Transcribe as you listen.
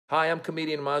Hi, I'm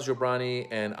comedian Maz Jobrani,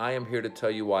 and I am here to tell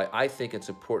you why I think it's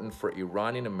important for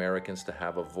Iranian Americans to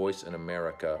have a voice in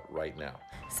America right now.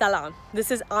 Salam.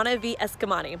 This is Anna V.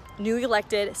 Eskamani, newly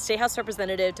elected State House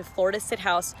Representative to Florida State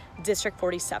House, District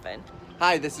 47.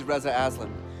 Hi, this is Reza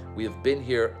Aslan. We have been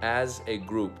here as a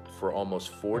group for almost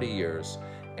 40 years,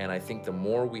 and I think the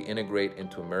more we integrate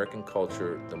into American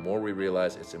culture, the more we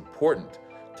realize it's important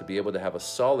to be able to have a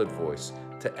solid voice,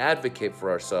 to advocate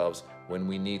for ourselves when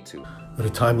we need to. At a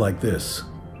time like this,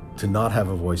 to not have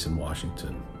a voice in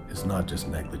Washington is not just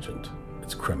negligent,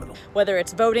 it's criminal. Whether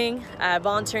it's voting,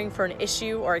 volunteering for an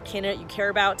issue or a candidate you care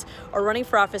about, or running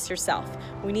for office yourself,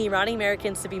 we need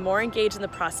Iranian-Americans to be more engaged in the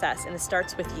process, and it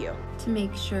starts with you. To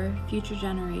make sure future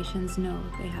generations know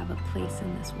they have a place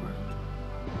in this world.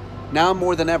 Now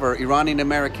more than ever,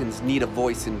 Iranian-Americans need a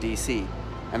voice in D.C.,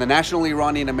 and the National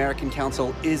Iranian-American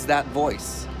Council is that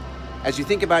voice. As you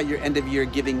think about your end-of-year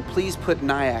giving, please put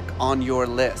NIAC on your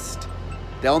list.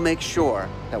 They'll make sure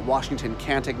that Washington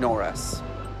can't ignore us.